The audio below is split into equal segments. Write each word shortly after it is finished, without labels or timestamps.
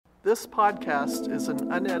This podcast is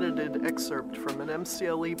an unedited excerpt from an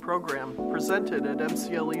MCLE program presented at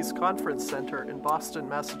MCLE's Conference Center in Boston,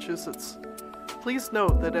 Massachusetts. Please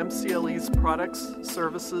note that MCLE's products,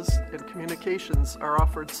 services, and communications are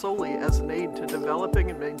offered solely as an aid to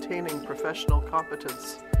developing and maintaining professional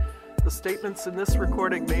competence. The statements in this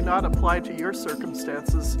recording may not apply to your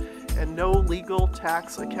circumstances, and no legal,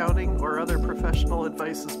 tax, accounting, or other professional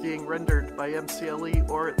advice is being rendered by MCLE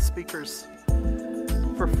or its speakers.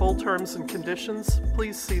 For full terms and conditions,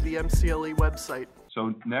 please see the MCLE website.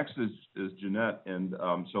 So next is Jeanette, and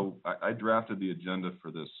so I drafted the agenda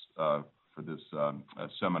for this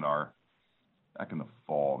seminar back in the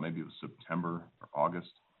fall, maybe it was September or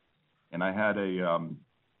August, and I had an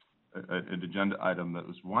agenda item that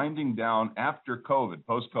was winding down after COVID,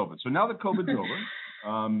 post-COVID. So now that COVID's over,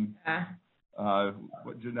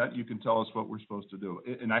 Jeanette, you can tell us what we're supposed to do.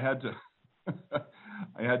 And I had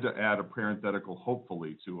to add a parenthetical,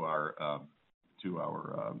 hopefully, to our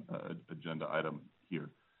agenda item here.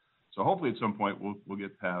 So hopefully at some point we'll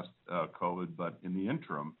get past COVID, but in the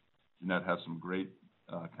interim, Jeanette has some great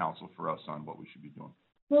counsel for us on what we should be doing.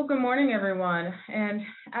 Well, good morning, everyone. And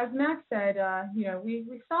as Max said,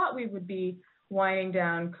 we thought we would be winding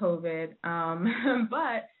down COVID,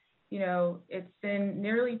 but it's been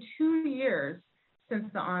nearly 2 years since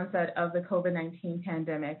the onset of the COVID-19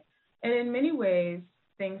 pandemic. And in many ways,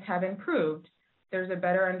 things have improved. There's a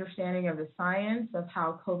better understanding of the science of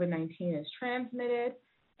how COVID-19 is transmitted,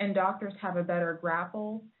 and doctors have a better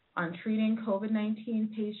grapple on treating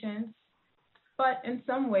COVID-19 patients. But in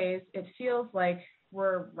some ways, it feels like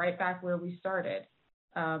we're right back where we started.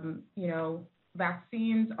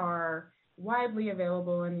 Vaccines are widely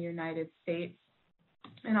available in the United States.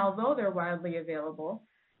 And although they're widely available,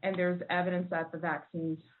 and there's evidence that the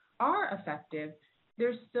vaccines are effective,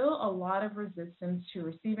 there's still a lot of resistance to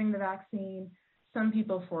receiving the vaccine, some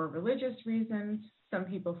people for religious reasons, some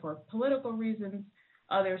people for political reasons,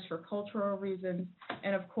 others for cultural reasons,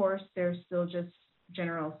 and of course, there's still just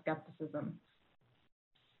general skepticism.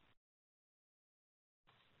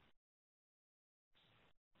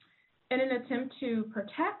 In an attempt to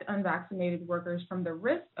protect unvaccinated workers from the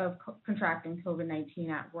risk of contracting COVID-19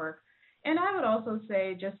 at work, and I would also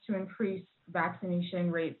say just to increase vaccination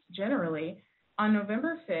rates generally, on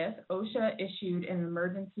November 5th, OSHA issued an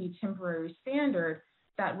emergency temporary standard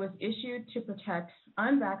that was issued to protect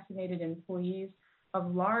unvaccinated employees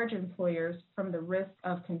of large employers from the risk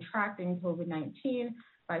of contracting COVID-19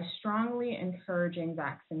 by strongly encouraging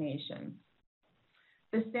vaccination.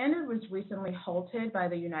 The standard was recently halted by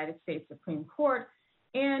the United States Supreme Court,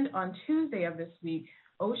 and on Tuesday of this week,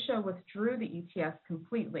 OSHA withdrew the ETS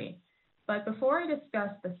completely. But before I discuss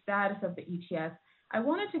the status of the ETS, I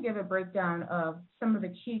wanted to give a breakdown of some of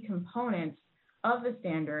the key components of the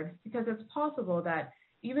standard, because it's possible that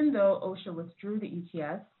even though OSHA withdrew the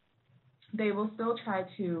ETS, they will still try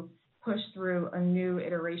to push through a new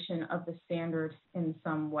iteration of the standard in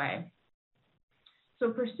some way. So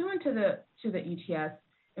pursuant to the ETS,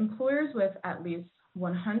 employers with at least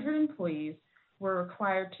 100 employees were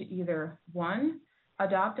required to either 1,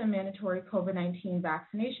 adopt a mandatory COVID-19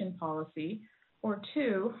 vaccination policy, or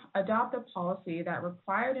 2, adopt a policy that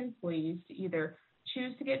required employees to either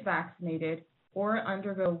choose to get vaccinated or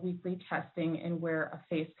undergo weekly testing and wear a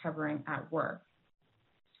face covering at work.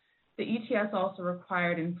 The ETS also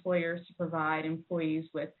required employers to provide employees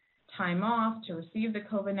with time off to receive the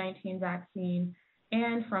COVID-19 vaccine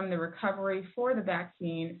and from the recovery for the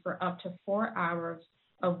vaccine for up to 4 hours,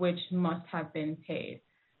 of which must have been paid.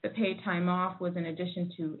 The paid time off was in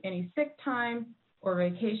addition to any sick time or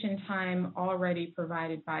vacation time already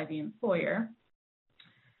provided by the employer.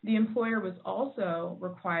 The employer was also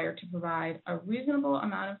required to provide a reasonable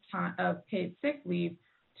amount of time of paid sick leave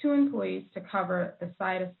to employees to cover the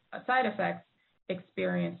side effects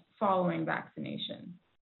experienced following vaccination.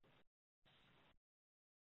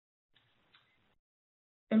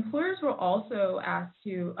 Employers were also asked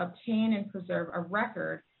to obtain and preserve a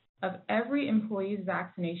record of every employee's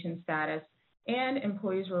vaccination status, and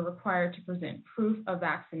employees were required to present proof of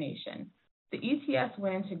vaccination. The ETS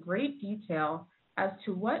went into great detail as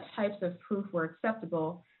to what types of proof were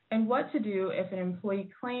acceptable and what to do if an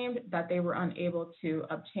employee claimed that they were unable to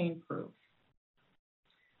obtain proof.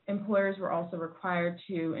 Employers were also required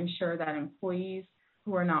to ensure that employees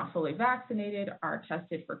who are not fully vaccinated are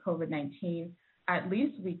tested for COVID-19 at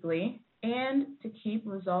least weekly, and to keep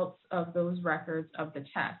results of those records of the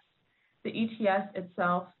test. The ETS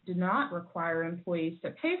itself did not require employees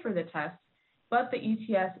to pay for the test, but the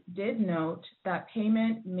ETS did note that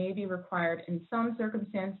payment may be required in some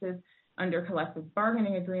circumstances under collective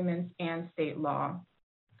bargaining agreements and state law.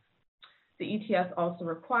 the ETS also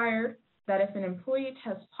required that if an employee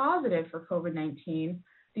tests positive for COVID-19,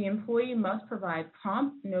 the employee must provide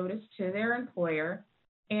prompt notice to their employer,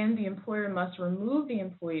 and the employer must remove the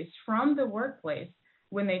employees from the workplace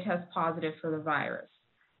when they test positive for the virus,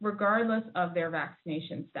 regardless of their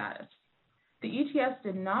vaccination status. The ETS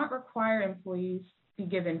did not require employees be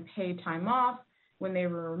given paid time off when they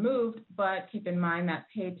were removed, but keep in mind that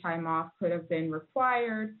paid time off could have been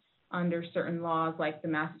required under certain laws like the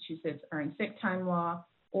Massachusetts Earned Sick Time Law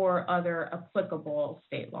or other applicable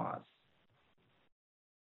state laws.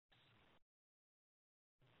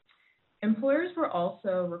 Employers were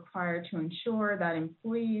also required to ensure that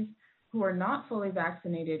employees who are not fully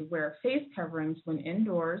vaccinated wear face coverings when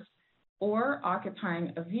indoors or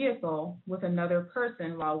occupying a vehicle with another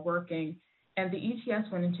person while working, and the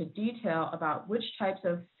ETS went into detail about which types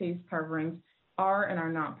of face coverings are and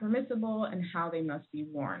are not permissible and how they must be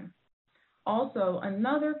worn. Also,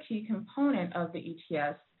 another key component of the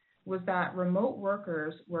ETS was that remote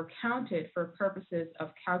workers were counted for purposes of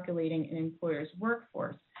calculating an employer's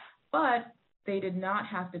workforce, but they did not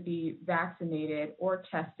have to be vaccinated or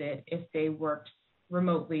tested if they worked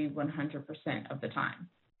remotely 100% of the time.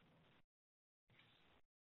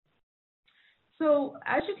 So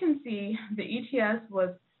as you can see, the ETS was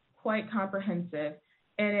quite comprehensive,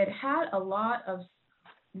 and it had a lot of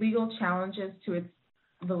legal challenges to its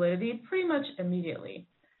validity pretty much immediately.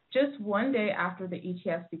 Just one day after the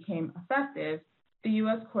ETS became effective, the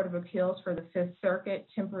U.S. Court of Appeals for the Fifth Circuit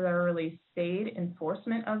temporarily stayed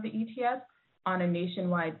enforcement of the ETS on a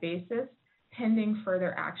nationwide basis, pending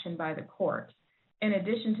further action by the court. In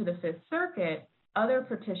addition to the Fifth Circuit, other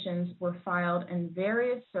petitions were filed in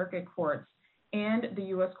various circuit courts, and the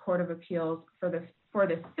U.S. Court of Appeals for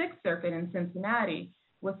the Sixth Circuit in Cincinnati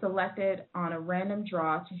was selected on a random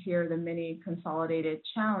draw to hear the many consolidated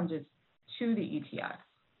challenges to the ETS.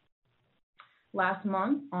 Last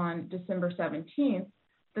month, on December 17th,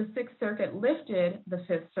 the Sixth Circuit lifted the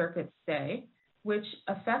Fifth Circuit's stay, which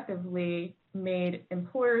effectively made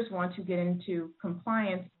employers want to get into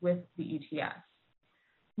compliance with the ETS.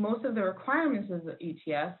 Most of the requirements of the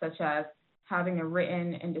ETS, such as having a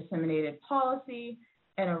written and disseminated policy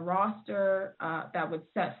and a roster that would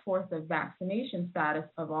set forth the vaccination status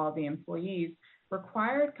of all the employees,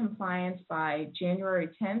 required compliance by January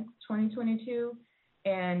 10th, 2022,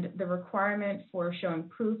 and the requirement for showing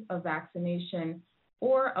proof of vaccination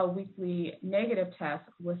or a weekly negative test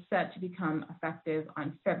was set to become effective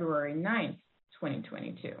on February 9th,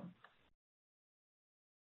 2022.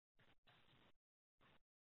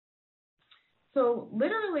 So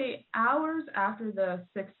literally hours after the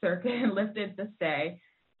Sixth Circuit lifted the stay,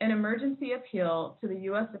 an emergency appeal to the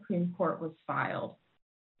U.S. Supreme Court was filed.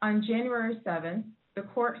 On January 7th, the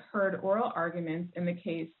court heard oral arguments in the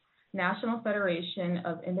case National Federation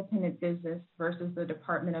of Independent Business versus the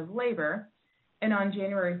Department of Labor, and on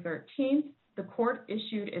January 13th, the court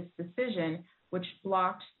issued its decision, which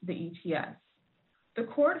blocked the ETS. The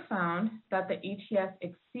court found that the ETS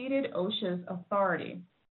exceeded OSHA's authority.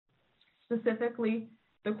 Specifically,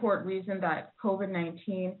 the court reasoned that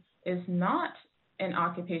COVID-19 is not an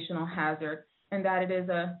occupational hazard and that it is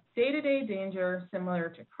a day-to-day danger similar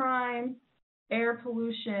to crime, air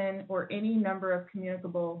pollution, or any number of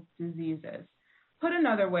communicable diseases. Put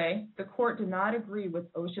another way, the court did not agree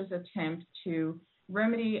with OSHA's attempt to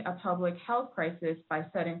remedy a public health crisis by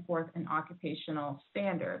setting forth an occupational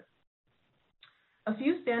standard. A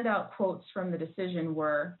few standout quotes from the decision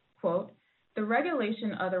were, quote, "The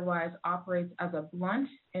regulation otherwise operates as a blunt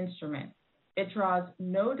instrument. It draws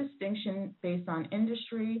no distinction based on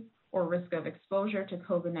industry or risk of exposure to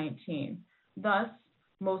COVID-19. Thus,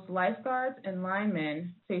 most lifeguards and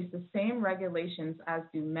linemen face the same regulations as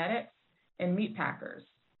do medics and meatpackers.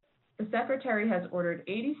 The Secretary has ordered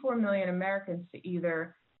 84 million Americans to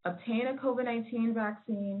either obtain a COVID-19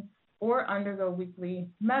 vaccine or undergo weekly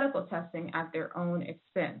medical testing at their own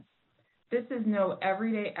expense. This is no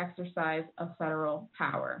everyday exercise of federal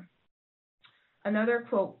power." Another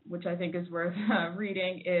quote, which I think is worth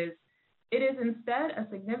reading, is, "It is instead a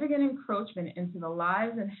significant encroachment into the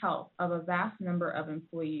lives and health of a vast number of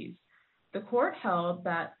employees. The court held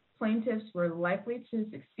that plaintiffs were likely to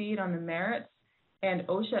succeed on the merits, and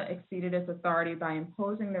OSHA exceeded its authority by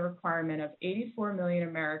imposing the requirement of 84 million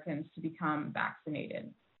Americans to become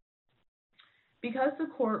vaccinated." Because the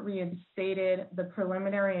court reinstated the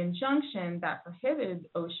preliminary injunction that prohibited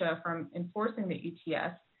OSHA from enforcing the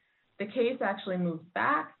ETS, the case actually moved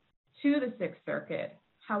back to the Sixth Circuit.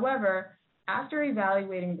 However, after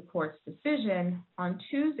evaluating the court's decision on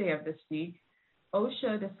Tuesday of this week,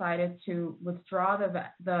 OSHA decided to withdraw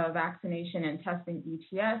the vaccination and testing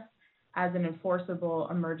ETS as an enforceable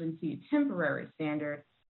emergency temporary standard,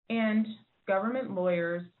 and government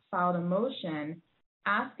lawyers filed a motion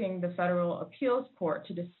asking the Federal Appeals Court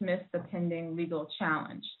to dismiss the pending legal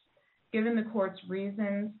challenge. Given the court's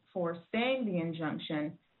reasons for staying the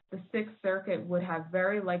injunction, the Sixth Circuit would have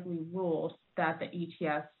very likely ruled that the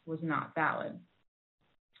ETS was not valid.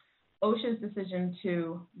 OSHA's decision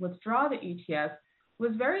to withdraw the ETS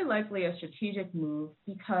was very likely a strategic move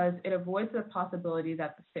because it avoids the possibility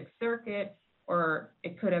that the Sixth Circuit, or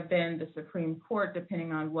it could have been the Supreme Court,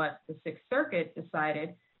 depending on what the Sixth Circuit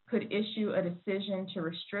decided, could issue a decision to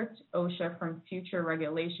restrict OSHA from future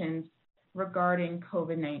regulations regarding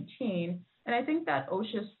COVID-19. And I think that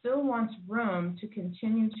OSHA still wants room to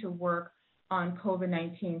continue to work on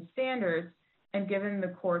COVID-19 standards, and given the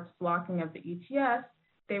court's blocking of the ETS,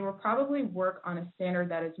 they will probably work on a standard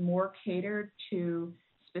that is more catered to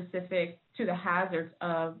the hazards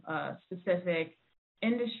of specific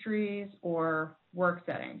industries or work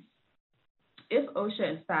settings. If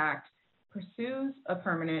OSHA, in fact, pursues a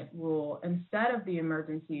permanent rule instead of the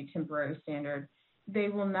emergency temporary standard, they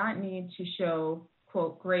will not need to show,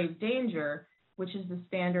 quote, grave danger, which is the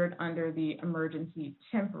standard under the emergency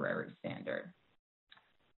temporary standard.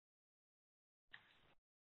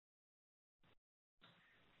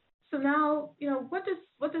 So now, what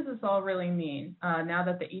does this all really mean? Now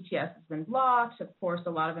that the ETS has been blocked, of course, a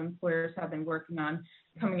lot of employers have been working on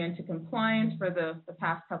coming into compliance for the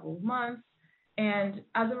past couple of months. And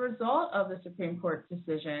as a result of the Supreme Court's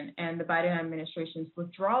decision and the Biden administration's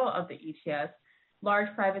withdrawal of the ETS, large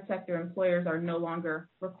private sector employers are no longer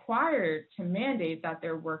required to mandate that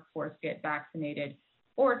their workforce get vaccinated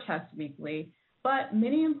or test weekly, but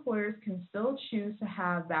many employers can still choose to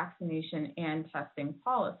have vaccination and testing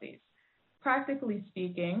policies. Practically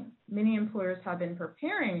speaking, many employers have been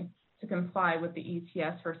preparing to comply with the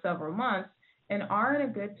ETS for several months and are in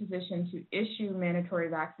a good position to issue mandatory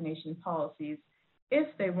vaccination policies if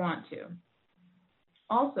they want to.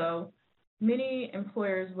 Also, many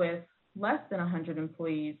employers with less than 100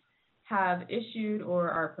 employees have issued or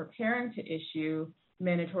are preparing to issue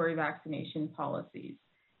mandatory vaccination policies.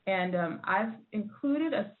 And I've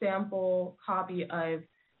included a sample copy of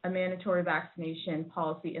a mandatory vaccination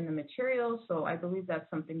policy in the materials, so I believe that's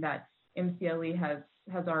something that MCLE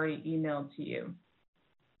has already emailed to you.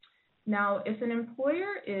 Now, if an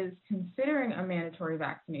employer is considering a mandatory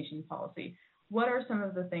vaccination policy, what are some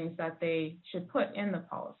of the things that they should put in the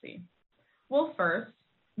policy? Well, first,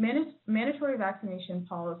 mandatory vaccination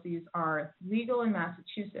policies are legal in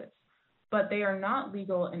Massachusetts, but they are not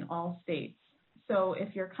legal in all states. So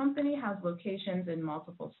if your company has locations in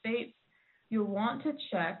multiple states, you'll want to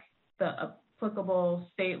check the applicable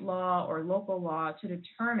state law or local law to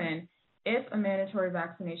determine if a mandatory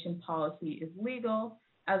vaccination policy is legal,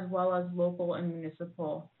 as well as local and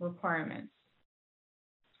municipal requirements.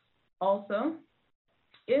 Also,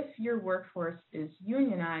 if your workforce is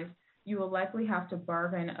unionized, you will likely have to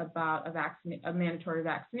bargain about a mandatory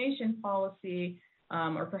vaccination policy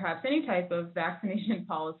or perhaps any type of vaccination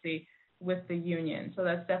policy with the union. So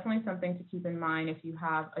that's definitely something to keep in mind if you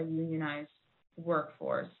have a unionized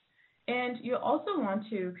workforce. And you also want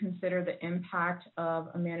to consider the impact of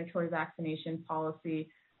a mandatory vaccination policy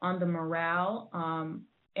on the morale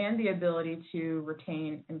and the ability to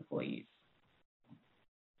retain employees.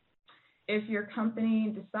 If your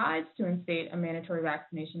company decides to instate a mandatory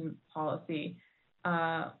vaccination policy,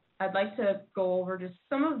 I'd like to go over just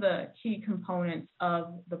some of the key components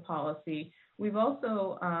of the policy. We've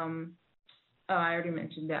also, I already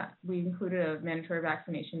mentioned that, we included a mandatory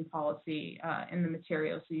vaccination policy in the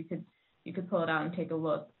material, so you could pull it out and take a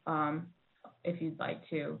look if you'd like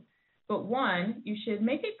to. But one, you should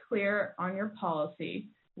make it clear on your policy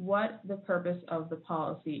what the purpose of the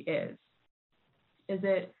policy is. Is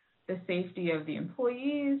it the safety of the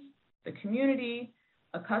employees, the community,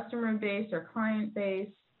 a customer base or client base?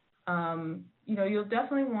 You'll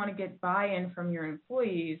definitely want to get buy-in from your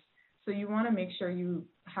employees, so you want to make sure you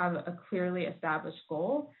have a clearly established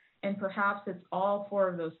goal, and perhaps it's all four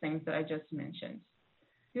of those things that I just mentioned.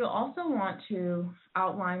 You'll also want to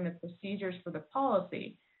outline the procedures for the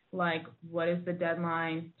policy, like what is the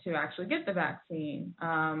deadline to actually get the vaccine,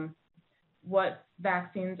 what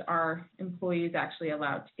vaccines are employees actually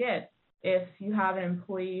allowed to get. If you have an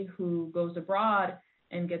employee who goes abroad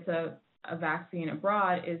and gets a vaccine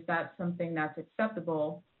abroad, is that something that's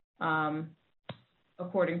acceptable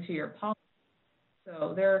according to your policy?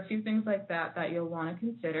 So there are a few things like that that you'll want to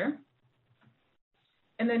consider.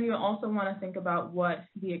 And then you'll also want to think about what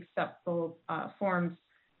the acceptable forms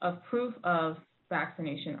of proof of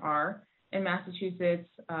vaccination are. In Massachusetts,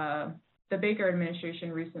 the Baker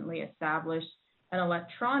administration recently established an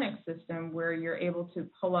electronic system where you're able to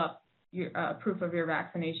pull up your proof of your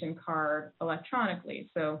vaccination card electronically.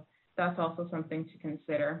 So that's also something to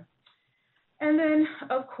consider. And then,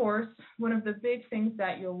 of course, one of the big things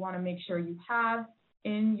that you'll want to make sure you have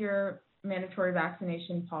in your mandatory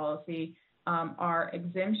vaccination policy are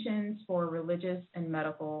exemptions for religious and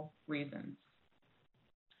medical reasons.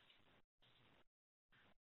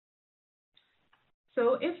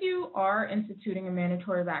 So if you are instituting a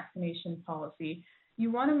mandatory vaccination policy, you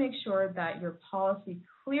want to make sure that your policy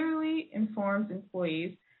clearly informs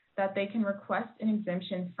employees that they can request an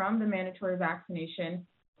exemption from the mandatory vaccination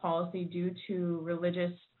policy due to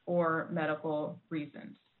religious or medical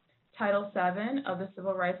reasons. Title VII of the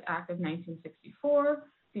Civil Rights Act of 1964,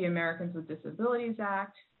 the Americans with Disabilities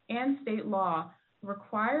Act, and state law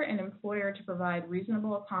require an employer to provide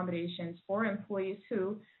reasonable accommodations for employees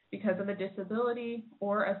who, because of a disability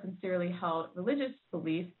or a sincerely held religious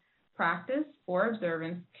belief, practice, or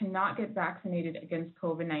observance, cannot get vaccinated against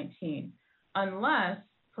COVID-19, unless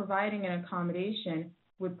providing an accommodation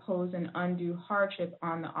would pose an undue hardship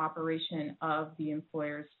on the operation of the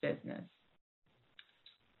employer's business.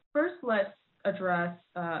 First, let's address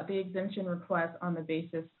the exemption request on the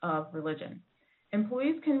basis of religion.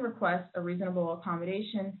 Employees can request a reasonable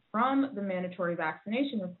accommodation from the mandatory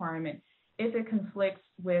vaccination requirement if it conflicts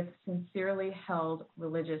with sincerely held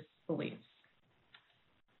religious beliefs.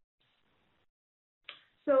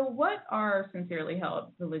 So what are sincerely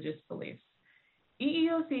held religious beliefs?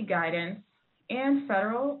 EEOC guidance and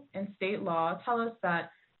federal and state law tell us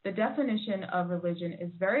that the definition of religion is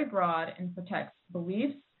very broad and protects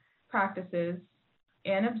beliefs, practices,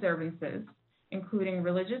 and observances, including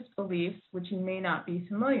religious beliefs which you may not be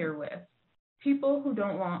familiar with. People who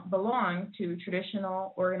don't belong to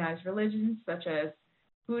traditional organized religions such as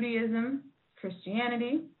Buddhism,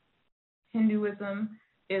 Christianity, Hinduism,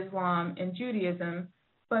 Islam, and Judaism,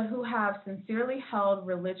 but who have sincerely held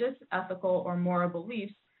religious, ethical, or moral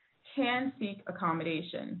beliefs can seek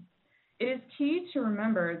accommodation. It is key to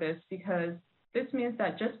remember this because this means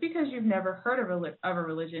that just because you've never heard of a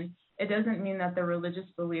religion, it doesn't mean that the religious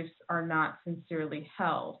beliefs are not sincerely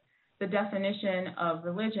held. The definition of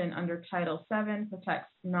religion under Title VII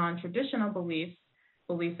protects non-traditional beliefs.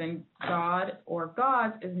 Belief in God or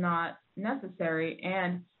gods is not necessary,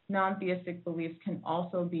 and non-theistic beliefs can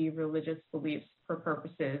also be religious beliefs for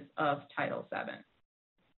purposes of Title VII.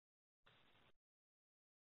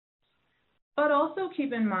 But also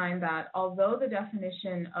keep in mind that although the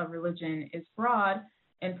definition of religion is broad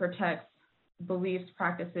and protects beliefs,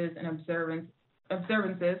 practices, and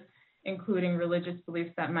observances, including religious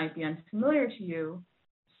beliefs that might be unfamiliar to you,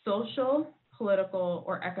 social, political,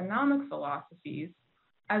 or economic philosophies,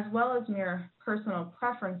 as well as mere personal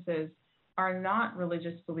preferences, are not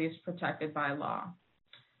religious beliefs protected by law.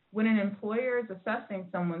 When an employer is assessing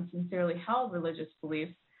someone's sincerely held religious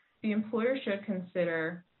beliefs, the employer should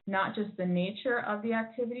consider not just the nature of the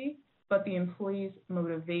activity, but the employee's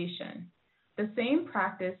motivation. The same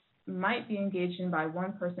practice might be engaged in by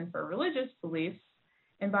one person for religious beliefs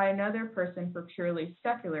and by another person for purely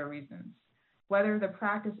secular reasons. Whether the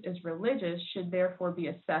practice is religious should therefore be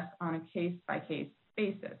assessed on a case-by-case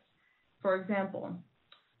basis. For example,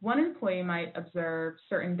 one employee might observe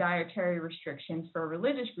certain dietary restrictions for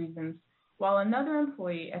religious reasons, while another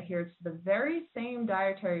employee adheres to the very same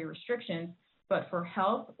dietary restrictions, but for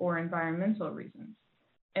health or environmental reasons.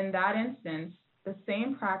 In that instance, the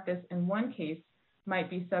same practice in one case might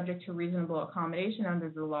be subject to reasonable accommodation under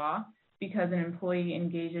the law because an employee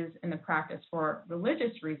engages in the practice for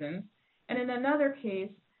religious reasons, and in another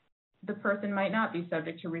case, the person might not be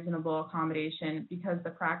subject to reasonable accommodation because the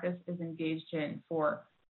practice is engaged in for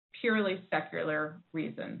purely secular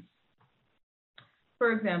reasons.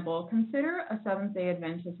 For example, consider a Seventh-day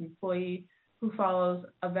Adventist employee who follows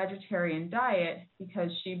a vegetarian diet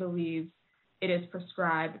because she believes it is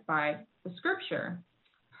prescribed by the scripture.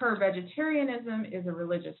 Her vegetarianism is a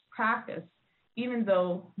religious practice, even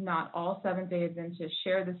though not all Seventh-day Adventists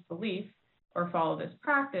share this belief or follow this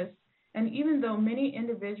practice, and even though many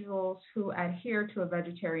individuals who adhere to a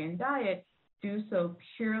vegetarian diet do so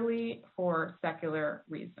purely for secular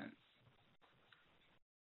reasons.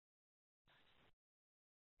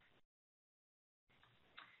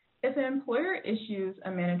 If an employer issues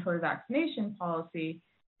a mandatory vaccination policy,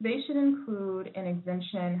 they should include an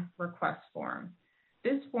exemption request form.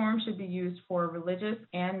 This form should be used for religious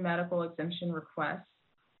and medical exemption requests.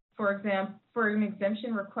 For example, for an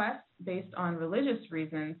exemption request based on religious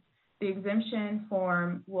reasons, the exemption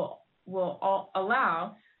form will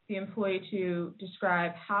allow the employee to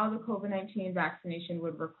describe how the COVID-19 vaccination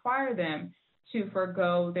would require them to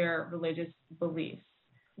forego their religious beliefs.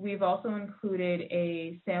 We've also included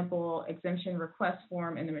a sample exemption request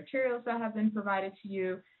form in the materials that have been provided to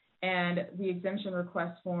you, and the exemption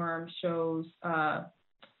request form shows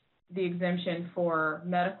the exemption for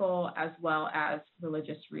medical as well as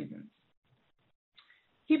religious reasons.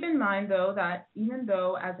 Keep in mind, though, that even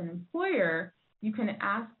though as an employer, you can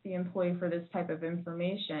ask the employee for this type of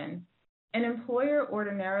information, an employer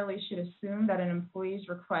ordinarily should assume that an employee's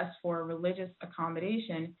request for religious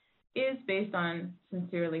accommodation is based on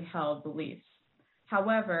sincerely held beliefs.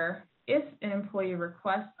 However, if an employee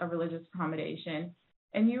requests a religious accommodation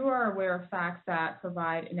and you are aware of facts that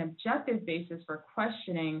provide an objective basis for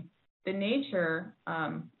questioning the nature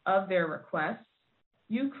of their requests,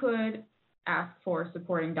 you could ask for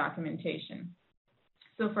supporting documentation.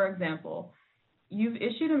 So, for example, you've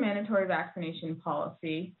issued a mandatory vaccination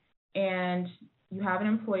policy and you have an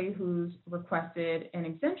employee who's requested an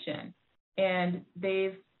exemption, and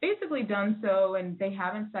they've basically done so and they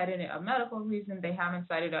haven't cited a medical reason, they haven't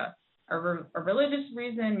cited a religious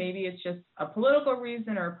reason, maybe it's just a political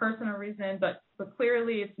reason or a personal reason, but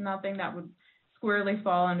clearly it's nothing that would squarely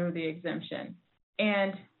fall under the exemption.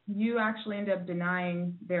 And you actually end up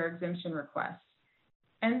denying their exemption request.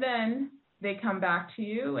 And then they come back to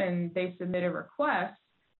you and they submit a request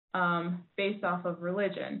based off of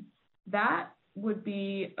religion. That would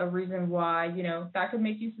be a reason why, that could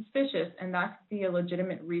make you suspicious, and that could be a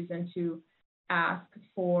legitimate reason to ask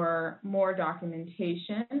for more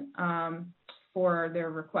documentation for their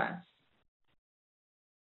request.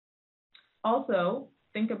 Also,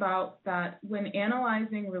 think about that when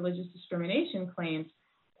analyzing religious discrimination claims,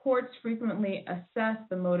 courts frequently assess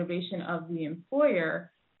the motivation of the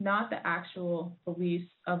employer, not the actual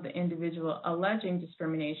beliefs of the individual alleging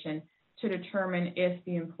discrimination, to determine if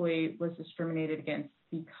the employee was discriminated against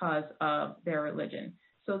because of their religion.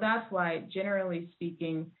 So that's why, generally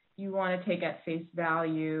speaking, you want to take at face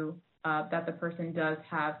value that the person does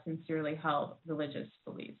have sincerely held religious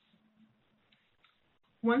beliefs.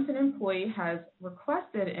 Once an employee has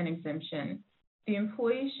requested an exemption, the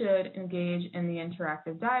employee should engage in the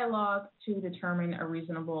interactive dialogue to determine a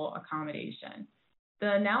reasonable accommodation.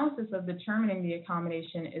 The analysis of determining the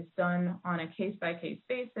accommodation is done on a case-by-case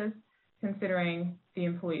basis, considering the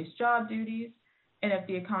employee's job duties and if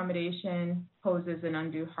the accommodation poses an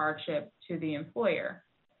undue hardship to the employer.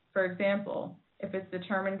 For example, if it's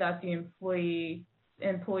determined that the employee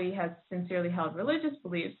has sincerely held religious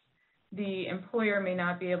beliefs, the employer may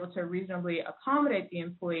not be able to reasonably accommodate the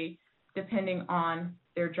employee depending on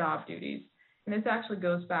their job duties. And this actually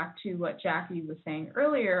goes back to what Jackie was saying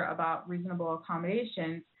earlier about reasonable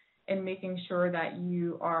accommodations and making sure that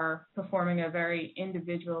you are performing a very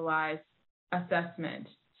individualized assessment.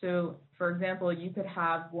 So, for example, you could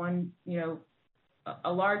have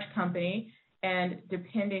a large company, and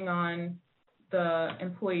depending on the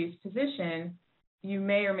employee's position, you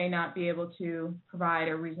may or may not be able to provide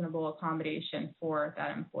a reasonable accommodation for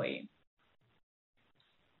that employee.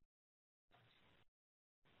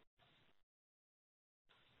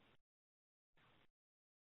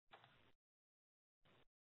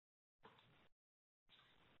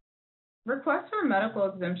 Requests for medical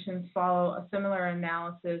exemptions follow a similar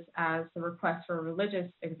analysis as the request for religious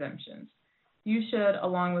exemptions. You should,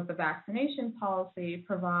 along with the vaccination policy,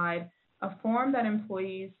 provide a form that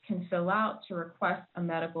employees can fill out to request a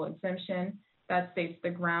medical exemption that states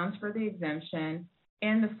the grounds for the exemption,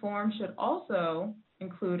 and the form should also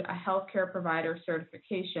include a healthcare provider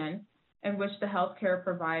certification in which the healthcare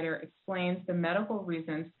provider explains the medical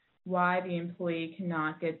reasons why the employee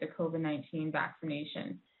cannot get the COVID-19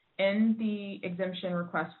 vaccination. In the exemption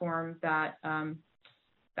request form that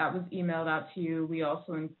was emailed out to you, we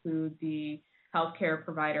also include the healthcare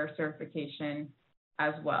provider certification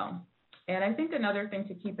as well. And I think another thing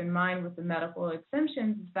to keep in mind with the medical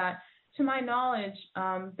exemptions is that, to my knowledge,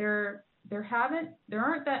 there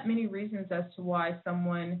aren't that many reasons as to why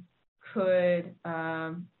someone could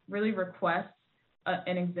really request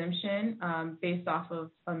an exemption based off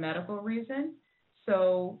of a medical reason.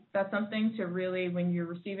 So that's something to really, when you're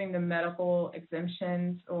receiving the medical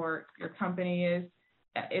exemptions or your company is,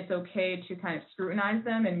 it's okay to kind of scrutinize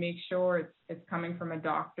them and make sure it's coming from a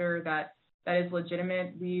doctor that is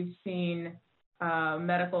legitimate. We've seen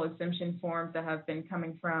medical exemption forms that have been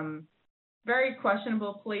coming from very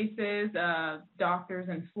questionable places, doctors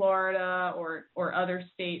in Florida or other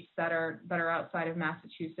states that are outside of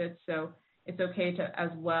Massachusetts. So it's okay to as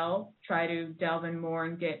well try to delve in more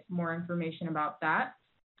and get more information about that.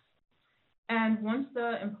 And once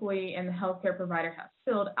the employee and the healthcare provider have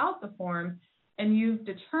filled out the form and you've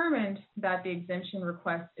determined that the exemption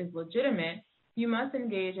request is legitimate, you must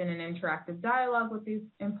engage in an interactive dialogue with the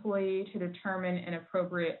employee to determine an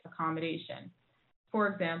appropriate accommodation. For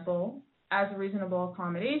example, as a reasonable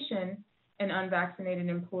accommodation, an unvaccinated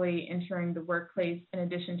employee entering the workplace, in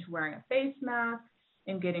addition to wearing a face mask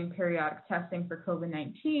and getting periodic testing for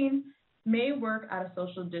COVID-19, may work at a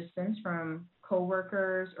social distance from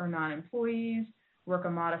coworkers or non-employees, work a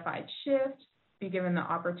modified shift, be given the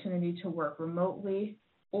opportunity to work remotely,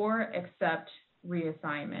 or accept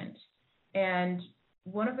reassignment. And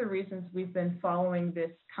one of the reasons we've been following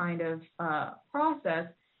this kind of process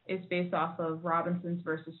is based off of Robinson's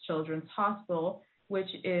versus Children's Hospital, which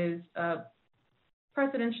is a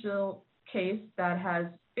precedential case that has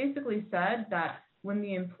basically said that when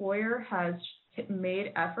the employer has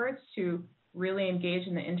made efforts to really engage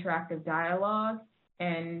in the interactive dialogue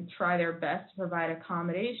and try their best to provide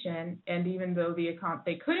accommodation, and even though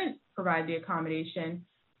they couldn't provide the accommodation,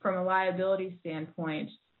 from a liability standpoint,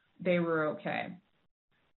 they were okay.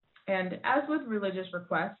 And as with religious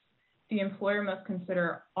requests, the employer must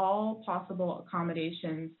consider all possible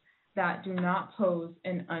accommodations that do not pose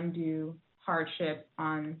an undue hardship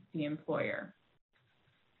on the employer.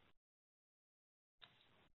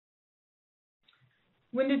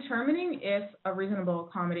 When determining if a reasonable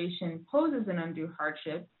accommodation poses an undue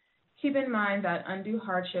hardship, keep in mind that undue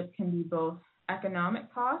hardship can be both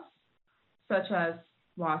economic costs, such as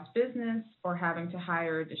lost business or having to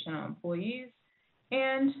hire additional employees,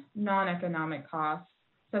 and non-economic costs,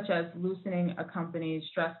 such as loosening a company's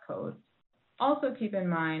dress code. Also keep in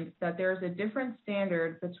mind that there is a different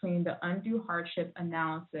standard between the undue hardship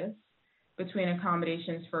analysis between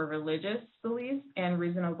accommodations for religious beliefs and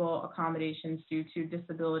reasonable accommodations due to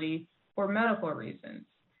disability or medical reasons.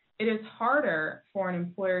 It is harder for an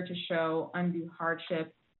employer to show undue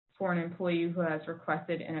hardship for an employee who has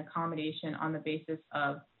requested an accommodation on the basis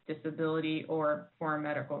of disability or for a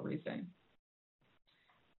medical reason.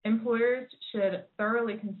 Employers should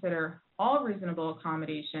thoroughly consider all reasonable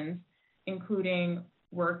accommodations, including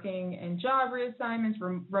working and job reassignments,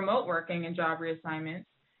 remote working and job reassignments,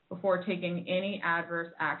 before taking any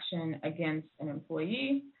adverse action against an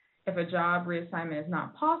employee. If a job reassignment is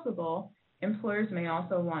not possible, employers may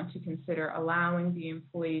also want to consider allowing the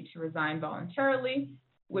employee to resign voluntarily,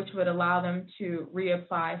 which would allow them to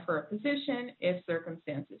reapply for a position if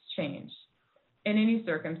circumstances change. In any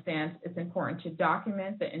circumstance, it's important to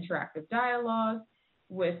document the interactive dialogue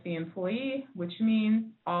with the employee, which means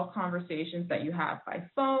all conversations that you have by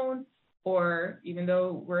phone, or even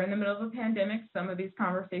though we're in the middle of a pandemic, some of these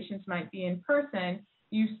conversations might be in person,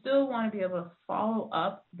 you still want to be able to follow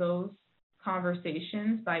up those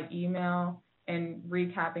conversations by email and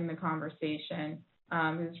recapping the conversation.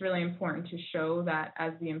 It's really important to show that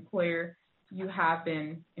as the employer, you have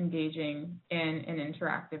been engaging in an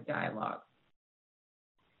interactive dialogue.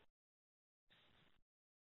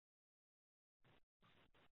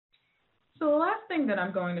 So the last thing that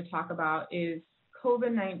I'm going to talk about is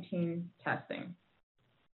COVID-19 testing.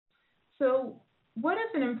 So what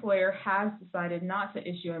if an employer has decided not to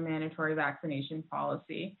issue a mandatory vaccination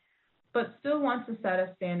policy, but still wants to set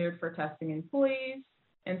a standard for testing employees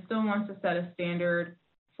and still wants to set a standard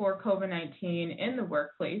for COVID-19 in the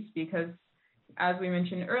workplace? Because as we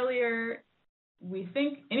mentioned earlier,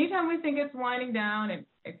 anytime we think it's winding down,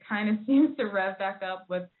 it kind of seems to rev back up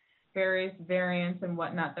with various variants and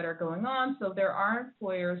whatnot that are going on. So there are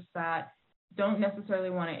employers that don't necessarily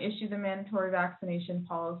want to issue the mandatory vaccination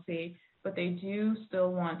policy, but they do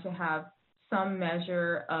still want to have some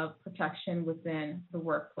measure of protection within the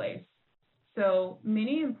workplace. So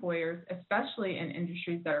many employers, especially in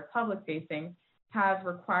industries that are public-facing, have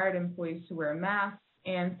required employees to wear masks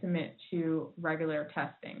and submit to regular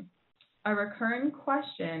testing. A recurring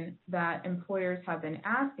question that employers have been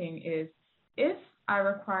asking is, if I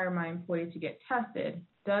require my employee to get tested,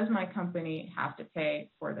 does my company have to pay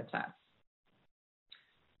for the test?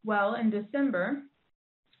 Well, in December,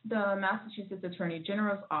 the Massachusetts Attorney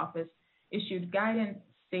General's office issued guidance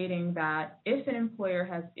stating that if an employer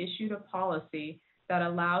has issued a policy that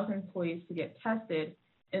allows employees to get tested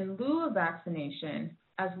in lieu of vaccination,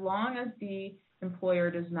 as long as the employer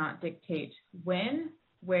does not dictate when,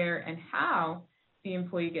 where, and how the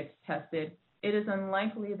employee gets tested, it is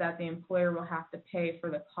unlikely that the employer will have to pay for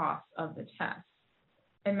the cost of the test.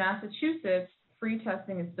 In Massachusetts, free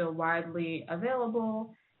testing is still widely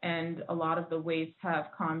available, and a lot of the waits have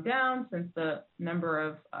calmed down since the number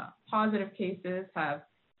of positive cases have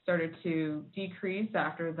started to decrease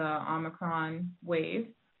after the Omicron wave.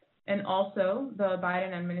 And also, the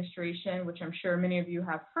Biden administration, which I'm sure many of you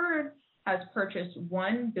have heard, has purchased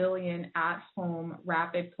 1 billion at-home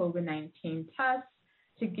rapid COVID-19 tests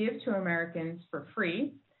to give to Americans for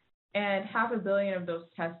free. and 500 million of those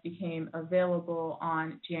tests became available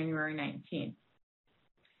on January 19th.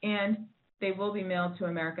 And they will be mailed to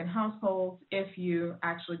American households if you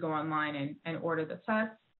actually go online and order the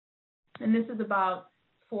tests. And this is about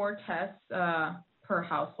 4 tests per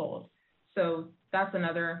household. So that's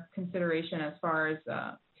another consideration as far as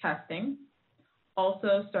testing.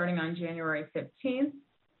 Also, starting on January 15th,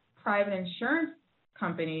 private insurance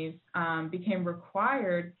companies became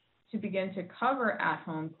required to begin to cover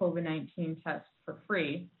at-home COVID-19 tests for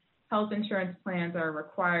free. Health insurance plans are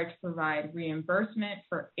required to provide reimbursement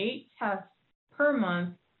for 8 tests per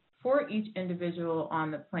month for each individual on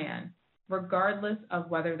the plan, regardless of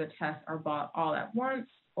whether the tests are bought all at once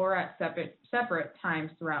or at separate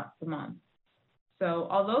times throughout the month. So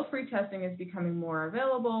although free testing is becoming more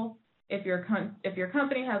available, if your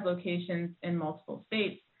company has locations in multiple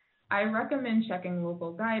states, I recommend checking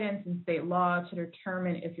local guidance and state law to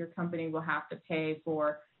determine if your company will have to pay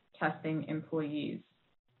for testing employees.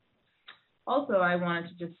 Also, I wanted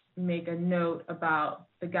to just make a note about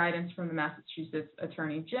the guidance from the Massachusetts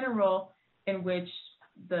Attorney General, in which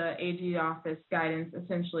the AG office guidance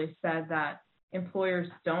essentially said that employers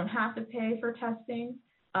don't have to pay for testing.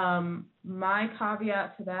 My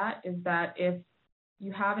caveat to that is that if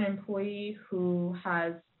you have an employee who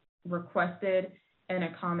has requested an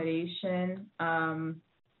accommodation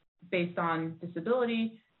based on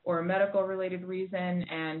disability or a medical related reason,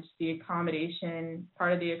 and the accommodation,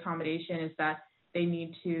 part of the accommodation is that they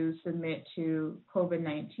need to submit to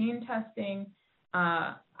COVID-19 testing,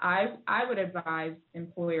 I would advise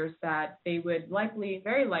employers that they would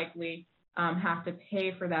very likely have to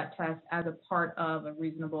pay for that test as a part of a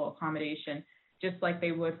reasonable accommodation, just like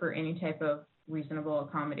they would for any type of reasonable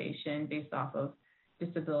accommodation based off of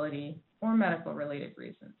disability or medical related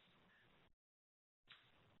reasons.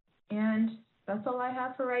 And that's all I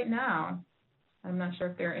have for right now. I'm not sure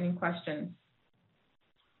if there are any questions.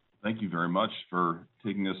 Thank you very much for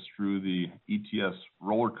taking us through the ETS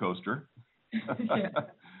roller coaster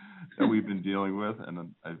that we've been dealing with.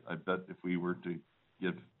 And I bet if we were to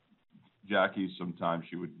give Jackie some time,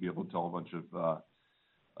 she would be able to tell a bunch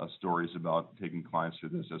of stories about taking clients through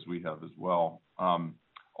this, as we have as well.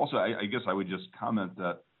 Also, I guess I would just comment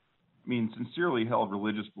that, I mean, sincerely held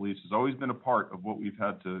religious beliefs has always been a part of what we've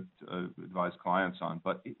had to advise clients on,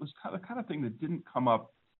 but it was kind of thing that didn't come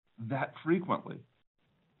up that frequently.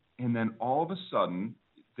 And then all of a sudden,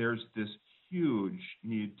 there's this huge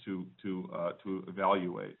need to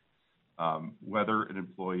evaluate whether an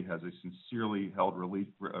employee has a sincerely held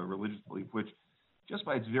religious belief, which just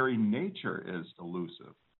by its very nature is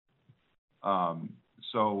elusive.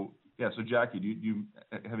 So Jackie, do you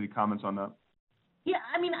have any comments on that? Yeah,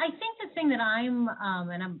 I mean, I think the thing that I'm,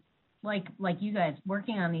 and I'm like you guys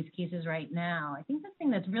working on these cases right now, I think the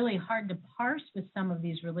thing that's really hard to parse with some of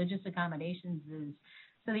these religious accommodations is,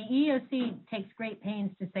 so the EEOC takes great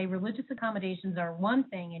pains to say religious accommodations are one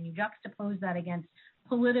thing, and you juxtapose that against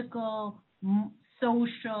political,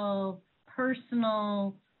 social,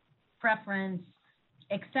 personal preference,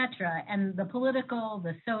 etc. And the political,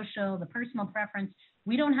 the social, the personal preference,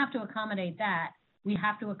 we don't have to accommodate that. We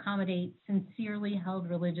have to accommodate sincerely held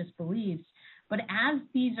religious beliefs. But as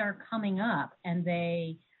these are coming up and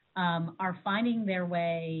they are finding their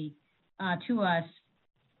way to us,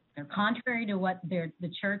 they're contrary to what the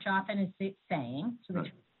church often is saying. So the church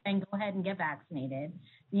is saying, go ahead and get vaccinated.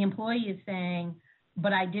 The employee is saying,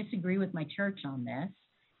 but I disagree with my church on this.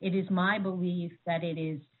 It is my belief that it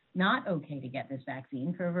is not okay to get this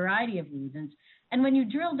vaccine for a variety of reasons. And when you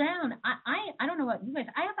drill down, I don't know about you guys,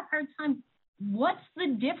 I have a hard time. What's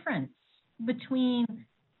the difference between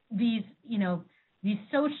these, these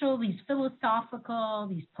social, these philosophical,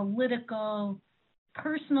 these political,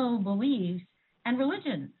 personal beliefs and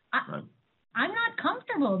religion? I'm not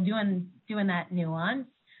comfortable doing that nuance.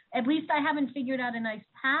 At least I haven't figured out a nice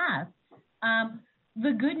path.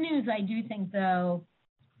 The good news, I do think, though,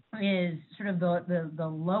 is sort of the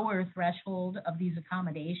lower threshold of these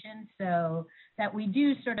accommodations, so that we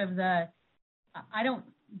do sort of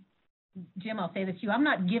Jim, I'll say this to you, I'm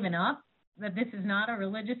not giving up that this is not a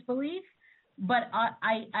religious belief, but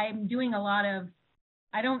I'm doing a lot of,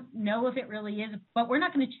 I don't know if it really is, but we're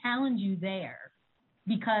not going to challenge you there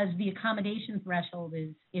because the accommodation threshold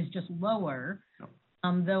is just lower.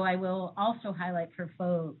 No. Though I will also highlight for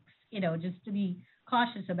folks, just to be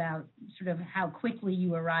cautious about sort of how quickly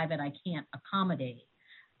you arrive at I can't accommodate.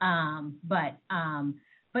 But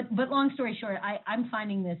long story short, I'm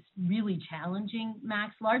finding this really challenging,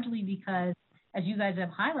 Max, largely because, as you guys have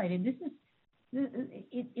highlighted,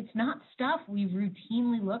 it's not stuff we've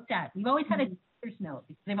routinely looked at. We've always had a teacher's note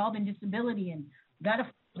because they've all been disability and got to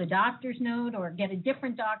follow the doctor's note or get a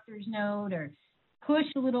different doctor's note or push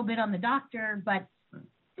a little bit on the doctor, but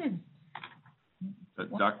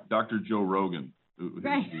Dr. Joe Rogan.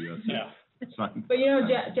 Right. But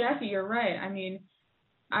Jackie, you're right. I mean,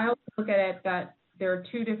 I also look at it that there are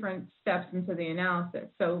two different steps into the analysis.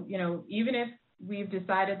 So, even if we've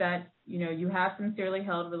decided that, you have sincerely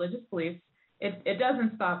held religious beliefs, it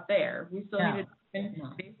doesn't stop there. We still need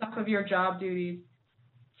to, based off of your job duties,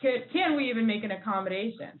 can we even make an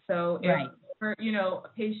accommodation? So if you're,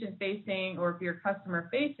 patient facing or if you're customer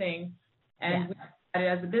facing and we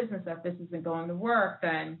decided as a business that this isn't going to work,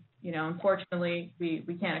 then, unfortunately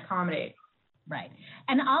we can't accommodate. Right.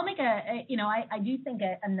 And I'll make I do think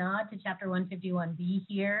a nod to Chapter 151B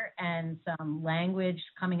here and some language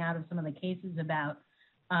coming out of some of the cases about,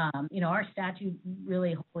 our statute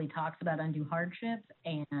really hopefully talks about undue hardship,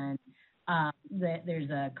 and there's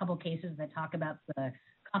a couple cases that talk about the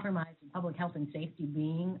compromise of public health and safety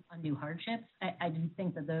being undue hardships. I do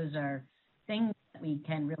think that those are things that we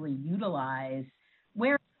can really utilize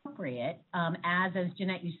where appropriate. As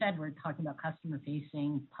Jeanette, you said, we're talking about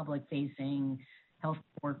customer-facing, public-facing, health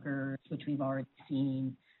workers, which we've already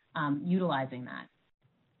seen, utilizing that.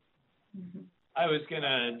 Mm-hmm. I was going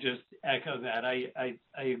to just echo that. I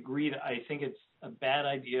agree. I think it's a bad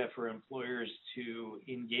idea for employers to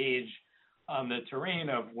engage on the terrain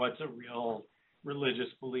of what's a real religious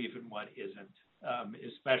belief and what isn't,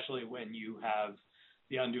 especially when you have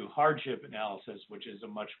the undue hardship analysis, which is a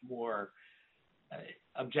much more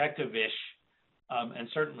objective-ish and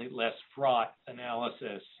certainly less fraught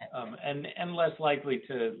analysis, and less likely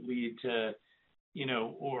to lead to,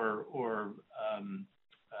 or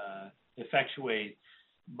effectuate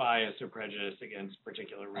bias or prejudice against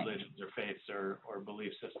particular religions or faiths or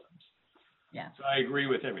belief systems. Yeah. So I agree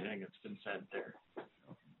with everything that's been said there.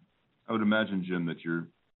 I would imagine, Jim, that you're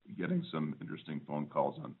getting some interesting phone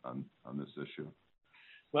calls on this issue.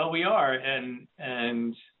 Well, we are, and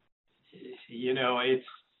it's,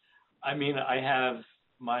 I have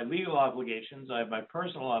my legal obligations, I have my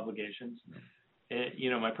personal obligations,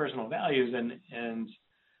 my personal values, and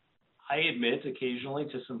I admit occasionally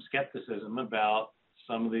to some skepticism about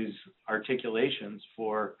some of these articulations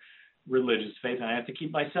for religious faith, and I have to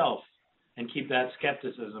keep myself and keep that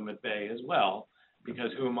skepticism at bay as well,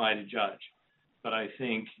 because who am I to judge? But I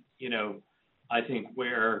think,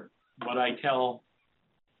 what I tell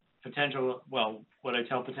potential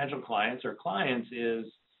clients or clients is,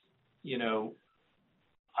 we're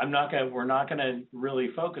not going to really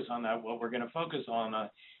focus on that. What we're going to focus on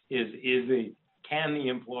can the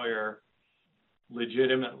employer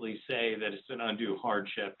legitimately say that it's an undue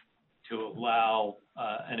hardship to allow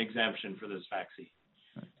an exemption for this vaccine?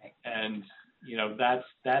 And,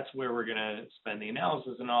 that's where we're going to spend the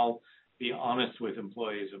analysis, and I'll be honest with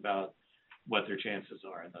employees about what their chances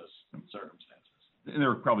are in those circumstances. And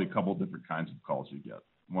there are probably a couple of different kinds of calls you get.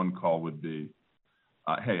 One call would be,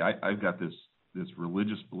 hey, I've got this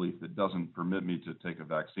religious belief that doesn't permit me to take a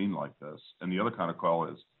vaccine like this. And the other kind of call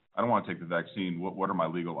is, I don't want to take the vaccine. What are my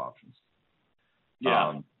legal options?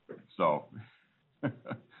 Yeah.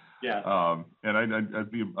 Yeah. And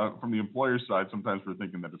I'd be, from the employer side, sometimes we're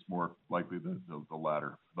thinking that it's more likely the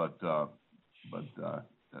latter. But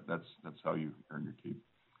that's how you earn your keep.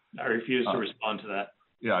 I refuse to respond to that.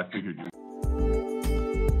 Yeah, I figured you.